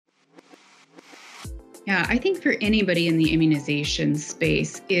Yeah, I think for anybody in the immunization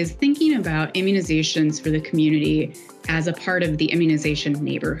space is thinking about immunizations for the community as a part of the immunization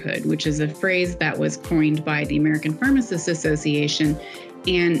neighborhood, which is a phrase that was coined by the American Pharmacists Association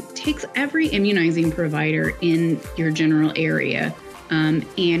and takes every immunizing provider in your general area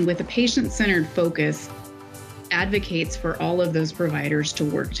and with a patient-centered focus advocates for all of those providers to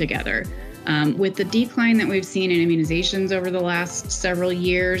work together. With the decline that we've seen in immunizations over the last several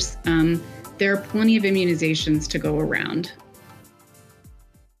years, there are plenty of immunizations to go around.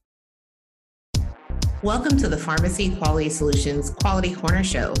 Welcome to the Pharmacy Quality Solutions Quality Corner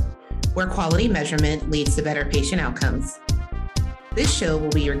Show, where quality measurement leads to better patient outcomes. This show will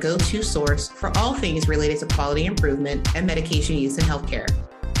be your go-to source for all things related to quality improvement and medication use in healthcare.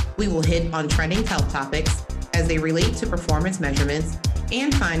 We will hit on trending health topics as they relate to performance measurements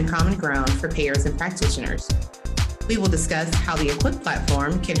and find common ground for payers and practitioners. We will discuss how the Equip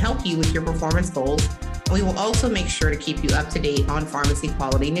platform can help you with your performance goals, and we will also make sure to keep you up to date on pharmacy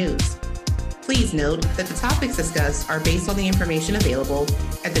quality news. Please note that the topics discussed are based on the information available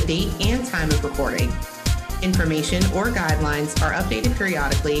at the date and time of recording. Information or guidelines are updated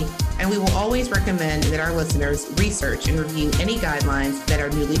periodically, and we will always recommend that our listeners research and review any guidelines that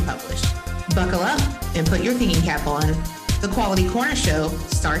are newly published. Buckle up and put your thinking cap on. The Quality Corner Show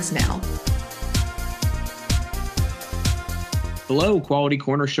starts now. Hello, Quality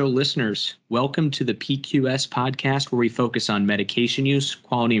Corner Show listeners. Welcome to the PQS podcast, where we focus on medication use,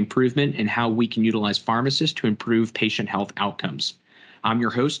 quality improvement, and how we can utilize pharmacists to improve patient health outcomes. I'm your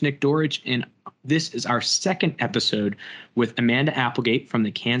host, Nick Dorridge, and this is our second episode with Amanda Applegate from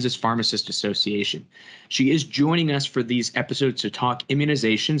the Kansas Pharmacists Association. She is joining us for these episodes to talk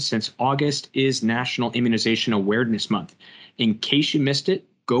immunization, since August is National Immunization Awareness Month. In case you missed it,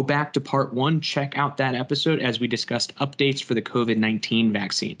 go back to part 1, check out that episode as we discussed updates for the COVID-19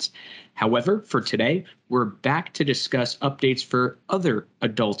 vaccines. However, for today, we're back to discuss updates for other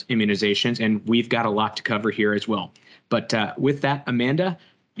adult immunizations, and we've got a lot to cover here as well. But with that, Amanda,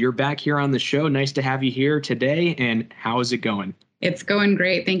 you're back here on the show. Nice to have you here today, and how is it going? It's going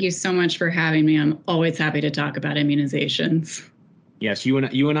great. Thank you so much for having me. I'm always happy to talk about immunizations. Yes, you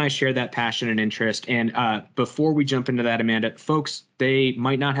and I share that passion and interest. And before we jump into that, Amanda, folks, they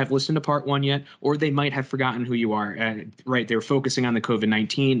might not have listened to part 1 yet, or they might have forgotten who you are. Right, they're focusing on the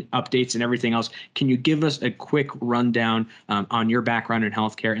COVID-19 updates and everything else. Can you give us a quick rundown on your background in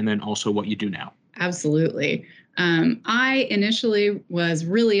healthcare, and then also what you do now? Absolutely. I initially was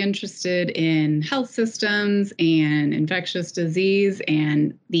really interested in health systems and infectious disease,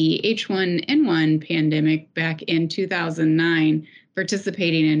 and the H1N1 pandemic back in 2009.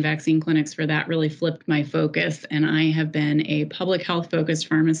 Participating in vaccine clinics for that really flipped my focus, and I have been a public health focused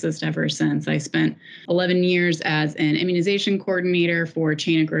pharmacist ever since. I spent 11 years as an immunization coordinator for a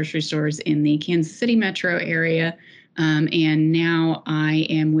chain of grocery stores in the Kansas City metro area, and now I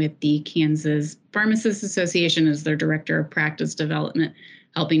am with the Kansas Pharmacists Association as their director of practice development,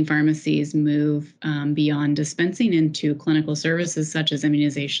 helping pharmacies move beyond dispensing into clinical services such as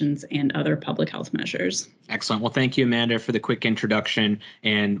immunizations and other public health measures. Excellent. Well, thank you, Amanda, for the quick introduction.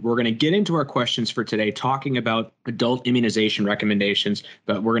 And we're going to get into our questions for today, talking about adult immunization recommendations.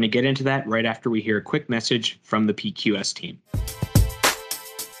 But we're going to get into that right after we hear a quick message from the PQS team.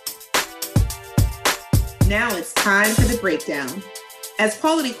 Now it's time for the breakdown. As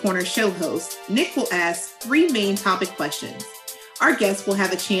Quality Corner show host, Nick will ask 3 main topic questions. Our guests will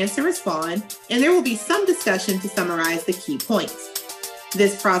have a chance to respond, and there will be some discussion to summarize the key points.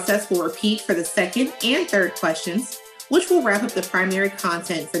 This process will repeat for the second and third questions, which will wrap up the primary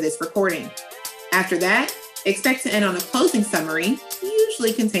content for this recording. After that, expect to end on a closing summary,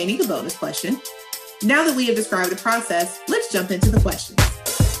 usually containing a bonus question. Now that we have described the process, let's jump into the questions.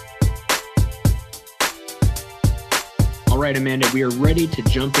 All right, Amanda, we are ready to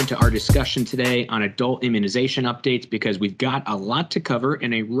jump into our discussion today on adult immunization updates, because we've got a lot to cover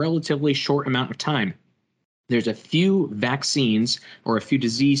in a relatively short amount of time. There's a few vaccines or a few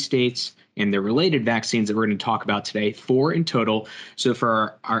disease states and the related vaccines that we're going to talk about today, 4 in total. So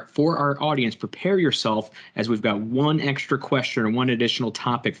for our audience, prepare yourself, as we've got one extra question or one additional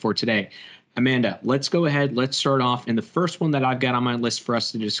topic for today. Amanda, let's go ahead. Let's start off. And the first one that I've got on my list for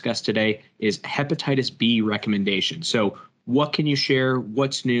us to discuss today is hepatitis B recommendation. So what can you share?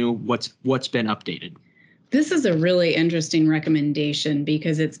 What's new? What's been updated? This is a really interesting recommendation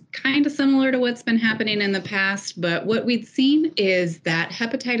because it's kind of similar to what's been happening in the past, but what we'd seen is that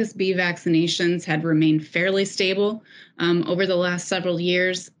hepatitis B vaccinations had remained fairly stable over the last several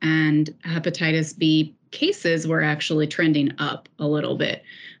years, and hepatitis B cases were actually trending up a little bit.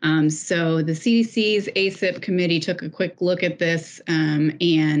 So the CDC's ACIP committee took a quick look at this and,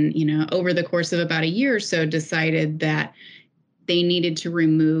 over the course of about a year or so, decided that they needed to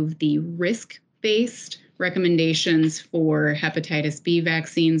remove the risk-based recommendations for hepatitis B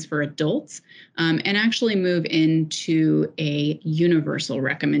vaccines for adults and actually move into a universal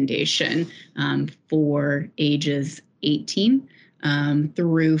recommendation for ages 18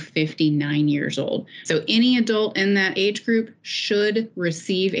 through 59 years old. So any adult in that age group should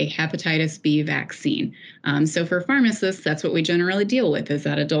receive a hepatitis B vaccine. So for pharmacists, that's what we generally deal with, is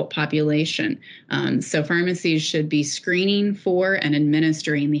that adult population. So pharmacies should be screening for and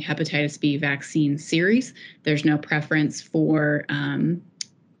administering the hepatitis B vaccine series. There's no preference for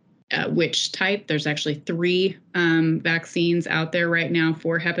which type. There's actually 3 vaccines out there right now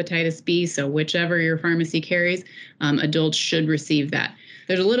for hepatitis B. So whichever your pharmacy carries, adults should receive that.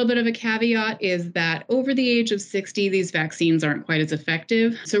 There's a little bit of a caveat, is that over the age of 60, these vaccines aren't quite as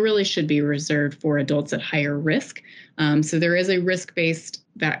effective. So really should be reserved for adults at higher risk. So there is a risk-based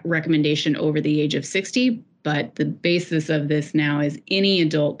recommendation over the age of 60, but the basis of this now is any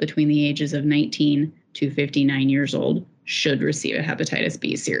adult between the ages of 19 to 59 years old should receive a hepatitis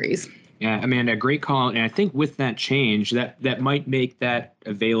B series. Yeah, Amanda, great call. And I think with that change, that might make that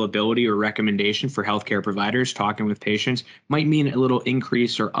availability or recommendation for healthcare providers talking with patients might mean a little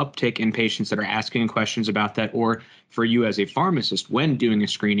increase or uptick in patients that are asking questions about that, or for you as a pharmacist, when doing a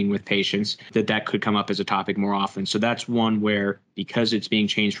screening with patients, that could come up as a topic more often. So that's one where, because it's being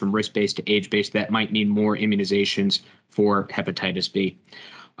changed from risk-based to age-based, that might mean more immunizations for hepatitis B.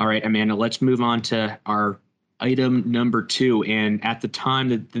 All right, Amanda, let's move on to our item number 2. And at the time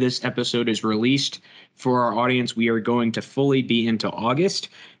that this episode is released for our audience, we are going to fully be into August.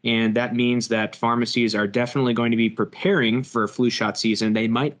 And that means that pharmacies are definitely going to be preparing for flu shot season. They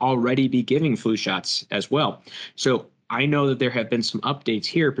might already be giving flu shots as well. So I know that there have been some updates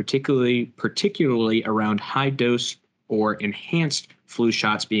here, particularly around high dose or enhanced flu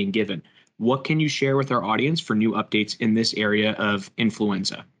shots being given. What can you share with our audience for new updates in this area of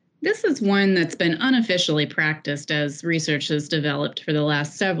influenza? This is one that's been unofficially practiced as research has developed for the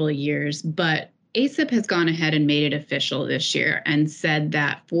last several years, but ACIP has gone ahead and made it official this year and said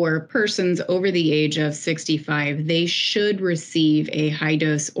that for persons over the age of 65, they should receive a high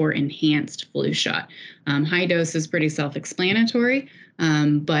dose or enhanced flu shot. High dose is pretty self-explanatory,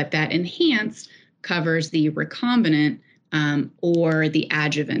 but that enhanced covers the recombinant or the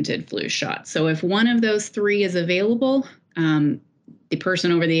adjuvanted flu shot. So if one of those 3 is available, the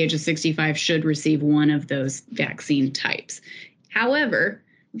person over the age of 65 should receive one of those vaccine types. However,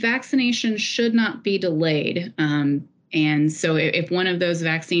 vaccination should not be delayed. And so if one of those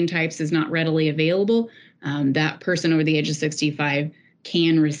vaccine types is not readily available, that person over the age of 65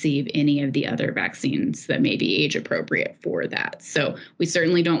 can receive any of the other vaccines that may be age appropriate for that. So we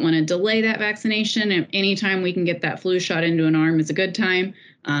certainly don't want to delay that vaccination. Anytime we can get that flu shot into an arm is a good time.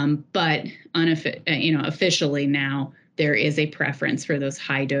 But officially now, there is a preference for those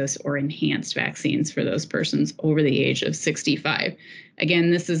high dose or enhanced vaccines for those persons over the age of 65. Again,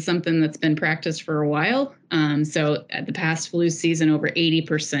 this is something that's been practiced for a while. So at the past flu season, over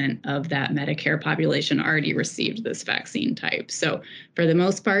 80% of that Medicare population already received this vaccine type. So for the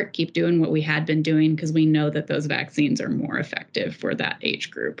most part, keep doing what we had been doing, because we know that those vaccines are more effective for that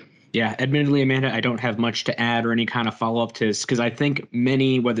age group. Yeah, admittedly, Amanda, I don't have much to add or any kind of follow-up to this, because I think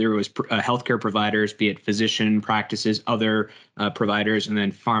many, whether it was healthcare providers, be it physician practices, other providers, and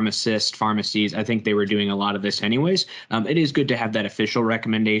then pharmacists, pharmacies, I think they were doing a lot of this anyways. It is good to have that official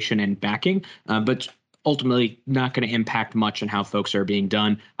recommendation and backing, but ultimately not going to impact much on how folks are being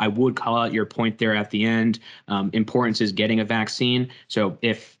done. I would call out your point there at the end. Importance is getting a vaccine. So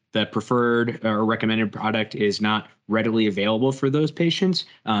if the preferred or recommended product is not readily available for those patients,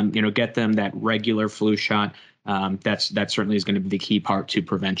 get them that regular flu shot. That certainly is going to be the key part to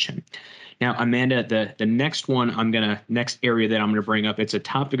prevention. Now, Amanda, the next area that I'm going to bring up, it's a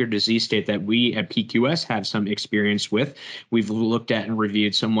topic or disease state that we at PQS have some experience with. We've looked at and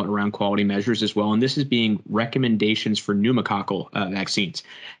reviewed somewhat around quality measures as well, and this is being recommendations for pneumococcal vaccines.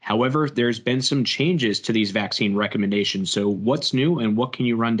 However, there's been some changes to these vaccine recommendations. So what's new and what can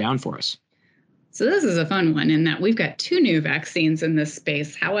you run down for us? So this is a fun one in that we've got 2 new vaccines in this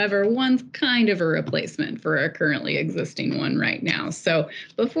space. However, one's kind of a replacement for a currently existing one right now. So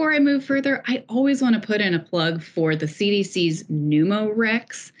before I move further, I always want to put in a plug for the CDC's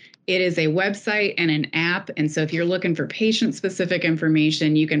PneumoRx It is a website and an app. And so if you're looking for patient-specific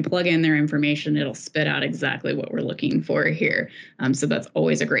information, you can plug in their information. It'll spit out exactly what we're looking for here. So that's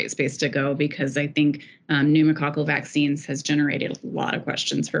always a great space to go, because I think pneumococcal vaccines has generated a lot of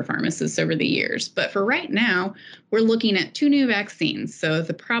questions for pharmacists over the years. But for right now, we're looking at 2 new vaccines. So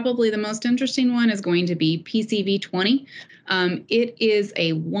probably the most interesting one is going to be PCV20. It is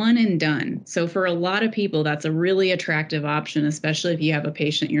a one and done. So for a lot of people, that's a really attractive option, especially if you have a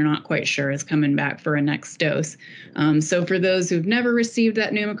patient you're not quite sure is coming back for a next dose. So for those who've never received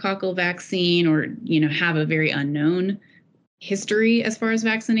that pneumococcal vaccine, or have a very unknown history as far as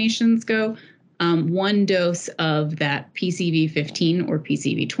vaccinations go, 1 dose of that PCV15 or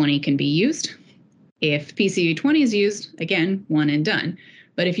PCV20 can be used. If PCV20 is used, again, one and done.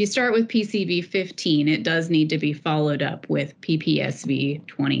 But if you start with PCV15, it does need to be followed up with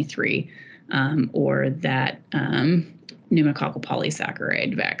PPSV23 or that pneumococcal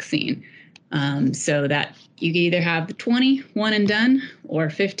polysaccharide vaccine. So that you can either have the 20, one and done, or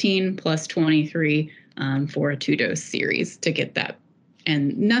 15 plus 23 for a 2-dose series to get that.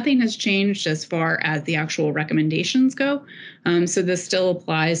 And nothing has changed as far as the actual recommendations go. So this still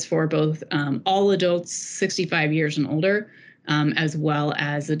applies for both all adults 65 years and older, as well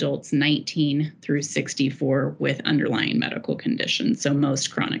as adults 19 through 64 with underlying medical conditions, so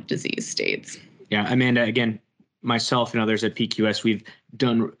most chronic disease states. Yeah, Amanda, again, myself and others at PQS, we've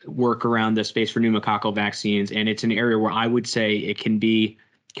done work around the space for pneumococcal vaccines, and it's an area where I would say it can be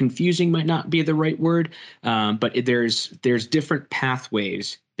confusing, might not be the right word, but there's different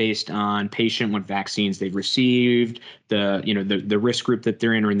pathways based on patient, what vaccines they've received, the risk group that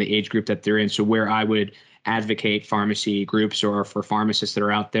they're in, or in the age group that they're in. So where I would advocate pharmacy groups or for pharmacists that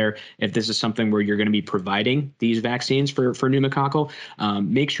are out there, if this is something where you're going to be providing these vaccines for pneumococcal,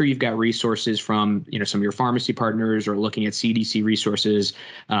 make sure you've got resources from some of your pharmacy partners, or looking at CDC resources.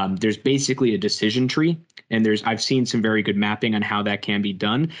 There's basically a decision tree, and I've seen some very good mapping on how that can be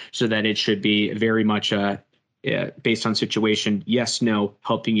done, so that it should be very much based on situation, yes, no,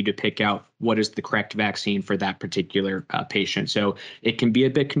 helping you to pick out what is the correct vaccine for that particular patient. So it can be a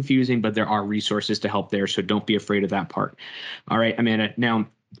bit confusing, but there are resources to help there. So don't be afraid of that part. All right, Amanda. Now,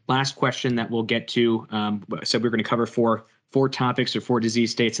 last question that we'll get to. So we're going to cover four topics or 4 disease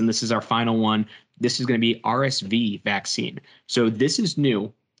states, and this is our final one. This is going to be RSV vaccine. So this is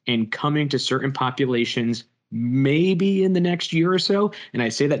new and coming to certain populations maybe in the next year or so. And I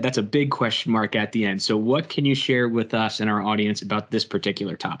say that's a big question mark at the end. So what can you share with us and our audience about this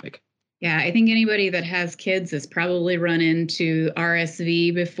particular topic? Yeah, I think anybody that has kids has probably run into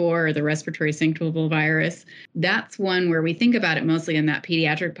RSV before, or the respiratory syncytial virus. That's one where we think about it mostly in that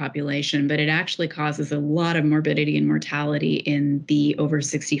pediatric population, but it actually causes a lot of morbidity and mortality in the over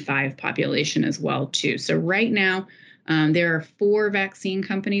 65 population as well, too. So right now, there are 4 vaccine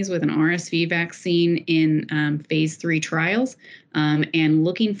companies with an RSV vaccine in phase 3 trials, and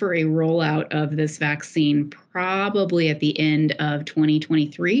looking for a rollout of this vaccine probably at the end of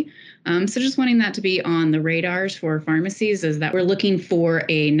 2023. So just wanting that to be on the radars for pharmacies, is that we're looking for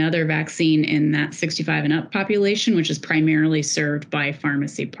another vaccine in that 65 and up population, which is primarily served by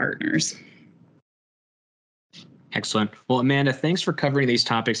pharmacy partners. Excellent. Well, Amanda, thanks for covering these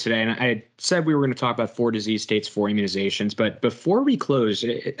topics today. And I said we were going to talk about 4 disease states, 4 immunizations. But before we close,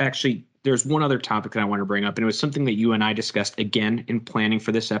 actually, there's one other topic that I want to bring up. And it was something that you and I discussed again in planning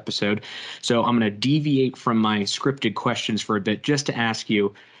for this episode. So I'm going to deviate from my scripted questions for a bit, just to ask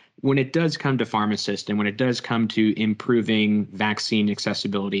you, when it does come to pharmacists, and when it does come to improving vaccine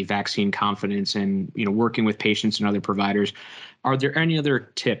accessibility, vaccine confidence, and working with patients and other providers, are there any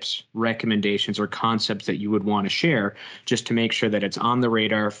other tips, recommendations, or concepts that you would want to share just to make sure that it's on the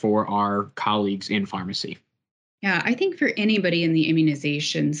radar for our colleagues in pharmacy? Yeah, I think for anybody in the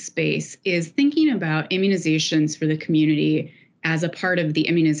immunization space is thinking about immunizations for the community as a part of the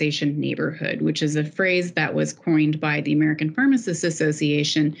immunization neighborhood, which is a phrase that was coined by the American Pharmacists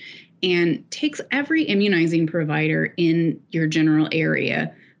Association and takes every immunizing provider in your general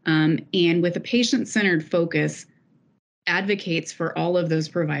area, and with a patient-centered focus, advocates for all of those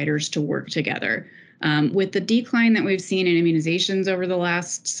providers to work together. With the decline that we've seen in immunizations over the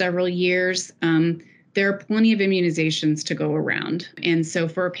last several years, there are plenty of immunizations to go around. And so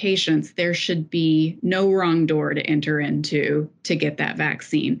for patients, there should be no wrong door to enter into to get that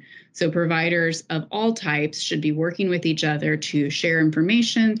vaccine. So providers of all types should be working with each other to share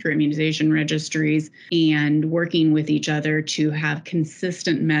information through immunization registries, and working with each other to have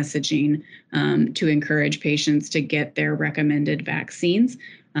consistent messaging to encourage patients to get their recommended vaccines.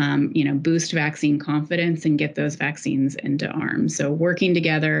 Boost vaccine confidence and get those vaccines into arms. So working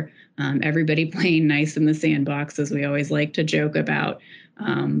together, everybody playing nice in the sandbox, as we always like to joke about,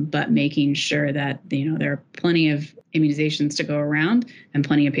 but making sure that, there are plenty of immunizations to go around and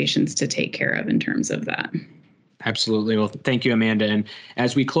plenty of patients to take care of in terms of that. Absolutely. Well, thank you, Amanda. And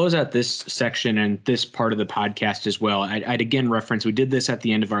as we close out this section and this part of the podcast as well, I'd again reference, we did this at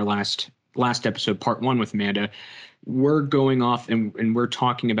the end of our last episode, part 1 with Amanda. We're going off and we're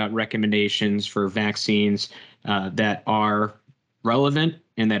talking about recommendations for vaccines that are relevant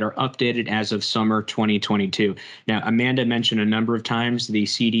and that are updated as of summer 2022. Now, Amanda mentioned a number of times the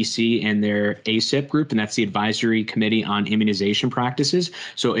CDC and their ACIP group, and that's the Advisory Committee on Immunization Practices.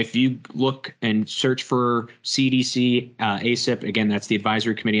 So if you look and search for CDC, ACIP, again, that's the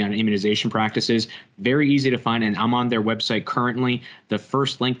Advisory Committee on Immunization Practices, very easy to find, and I'm on their website currently. The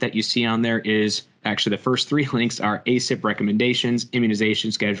first link that you see on there is actually the first 3 links are ACIP recommendations,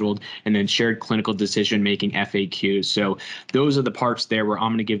 immunization scheduled, and then shared clinical decision-making FAQs. So those are the parts there where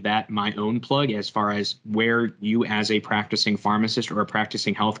I'm going to give that my own plug as far as where you as a practicing pharmacist or a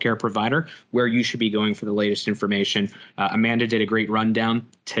practicing healthcare provider, where you should be going for the latest information. Amanda did a great rundown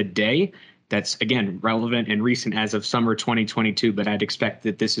today. That's, again, relevant and recent as of summer 2022, but I'd expect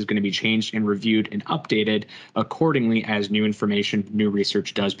that this is going to be changed and reviewed and updated accordingly as new information, new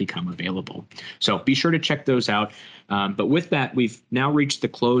research does become available. So be sure to check those out. But with that, we've now reached the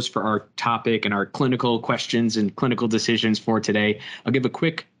close for our topic and our clinical questions and clinical decisions for today. I'll give a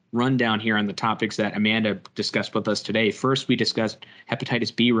quick rundown here on the topics that Amanda discussed with us today. First, we discussed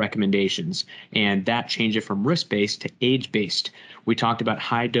hepatitis B recommendations, and that changed it from risk-based to age-based. We talked about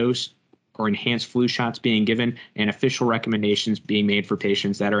high-dose or enhanced flu shots being given and official recommendations being made for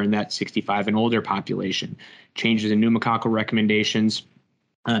patients that are in that 65 and older population. Changes in pneumococcal recommendations,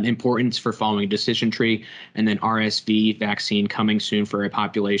 importance for following a decision tree, and then RSV vaccine coming soon for a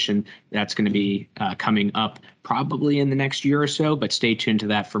population that's going to be coming up probably in the next year or so, but stay tuned to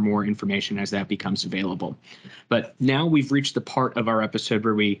that for more information as that becomes available. But now we've reached the part of our episode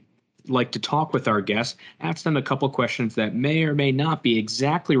where we like to talk with our guests, ask them a couple questions that may or may not be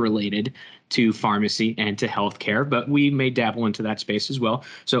exactly related to pharmacy and to healthcare, but we may dabble into that space as well.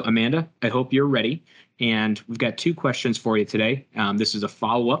 So Amanda, I hope you're ready. And we've got 2 questions for you today. This is a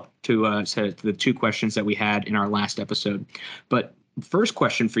follow-up to the 2 questions that we had in our last episode. But first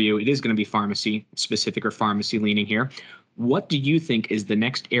question for you, it is going to be pharmacy specific or pharmacy leaning here. What do you think is the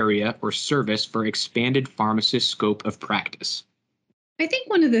next area or service for expanded pharmacist scope of practice? I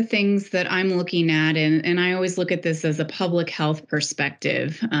think one of the things that I'm looking at, and I always look at this as a public health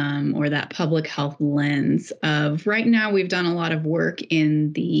perspective, or that public health lens of right now, we've done a lot of work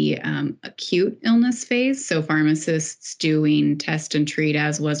in the acute illness phase. So pharmacists doing test and treat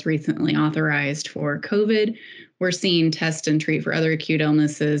as was recently authorized for COVID. We're seeing test and treat for other acute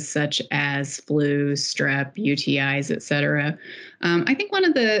illnesses such as flu, strep, UTIs, et cetera. I think one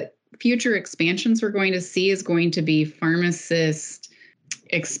of the future expansions we're going to see is going to be pharmacist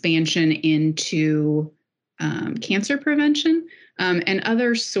expansion into cancer prevention and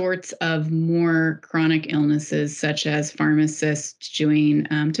other sorts of more chronic illnesses, such as pharmacists doing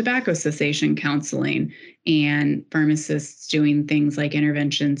tobacco cessation counseling and pharmacists doing things like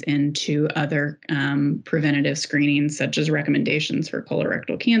interventions into other preventative screenings, such as recommendations for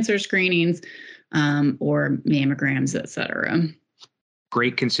colorectal cancer screenings or mammograms, et cetera.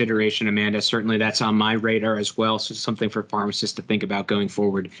 Great consideration, Amanda. Certainly that's on my radar as well. So something for pharmacists to think about going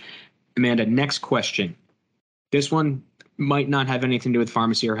forward. Amanda, next question. This one might not have anything to do with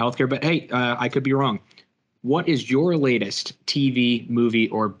pharmacy or healthcare, but hey, I could be wrong. What is your latest TV, movie,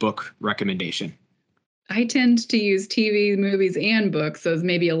 or book recommendation? I tend to use TV, movies, and books as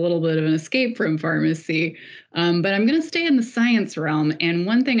maybe a little bit of an escape from pharmacy, but I'm going to stay in the science realm. And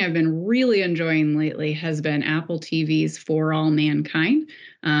one thing I've been really enjoying lately has been Apple TV's For All Mankind,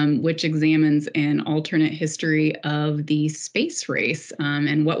 which examines an alternate history of the space race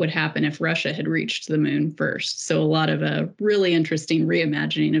and what would happen if Russia had reached the moon first. So a lot of a really interesting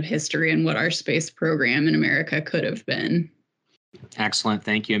reimagining of history and what our space program in America could have been. Excellent.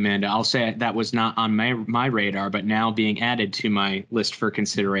 Thank you, Amanda. I'll say that was not on my radar, but now being added to my list for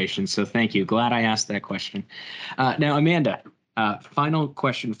consideration. So thank you. Glad I asked that question. Now, Amanda, final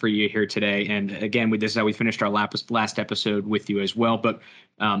question for you here today. And again, this is how we finished our last episode with you as well. But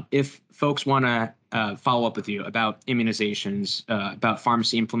if folks want to follow up with you about immunizations, about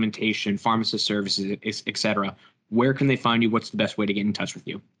pharmacy implementation, pharmacist services, et cetera, where can they find you? What's the best way to get in touch with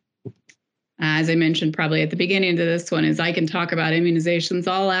you? As I mentioned probably at the beginning of this one, is I can talk about immunizations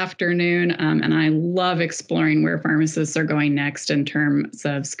all afternoon, and I love exploring where pharmacists are going next in terms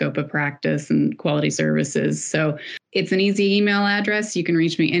of scope of practice and quality services. So it's an easy email address. You can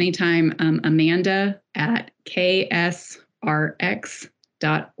reach me anytime,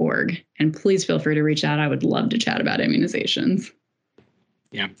 amanda@ksrx.org. And please feel free to reach out. I would love to chat about immunizations.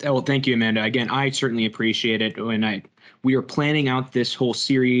 Yeah. Well, thank you, Amanda. Again, I certainly appreciate it. When we are planning out this whole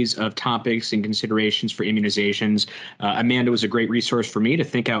series of topics and considerations for immunizations, Amanda was a great resource for me to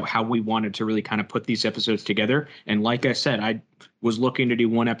think out how we wanted to really kind of put these episodes together. And like I said, I was looking to do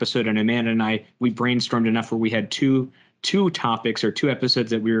one episode, and Amanda and we brainstormed enough where we had two topics or two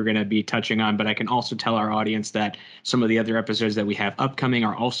episodes that we were going to be touching on. But I can also tell our audience that some of the other episodes that we have upcoming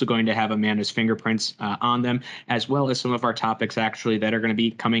are also going to have Amanda's fingerprints on them, as well as some of our topics actually that are going to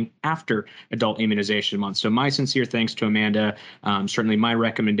be coming after Adult Immunization Month. So my sincere thanks to Amanda. Certainly my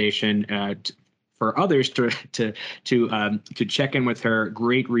recommendation for others to check in with her.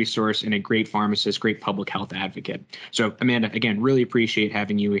 Great resource and a great pharmacist, great public health advocate. So Amanda, again, really appreciate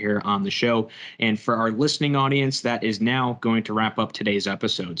having you here on the show. And for our listening audience, that is now going to wrap up today's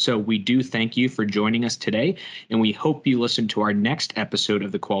episode. So we do thank you for joining us today, and we hope you listen to our next episode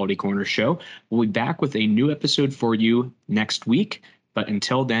of the Quality Corner Show. We'll be back with a new episode for you next week. But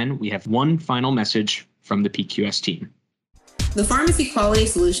until then, we have one final message from the PQS team. The Pharmacy Quality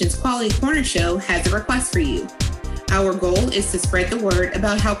Solutions Quality Corner Show has a request for you. Our goal is to spread the word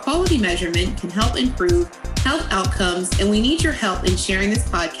about how quality measurement can help improve health outcomes, and we need your help in sharing this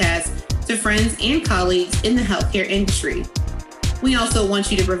podcast to friends and colleagues in the healthcare industry. We also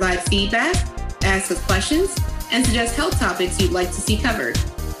want you to provide feedback, ask us questions, and suggest health topics you'd like to see covered.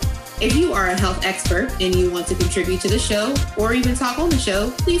 If you are a health expert and you want to contribute to the show or even talk on the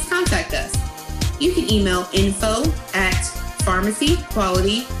show, please contact us. You can email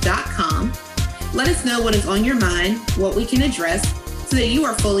info@pharmacyquality.com. Let us know what is on your mind, what we can address, so that you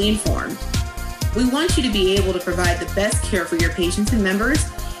are fully informed. We want you to be able to provide the best care for your patients and members,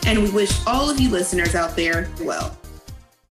 and we wish all of you listeners out there well.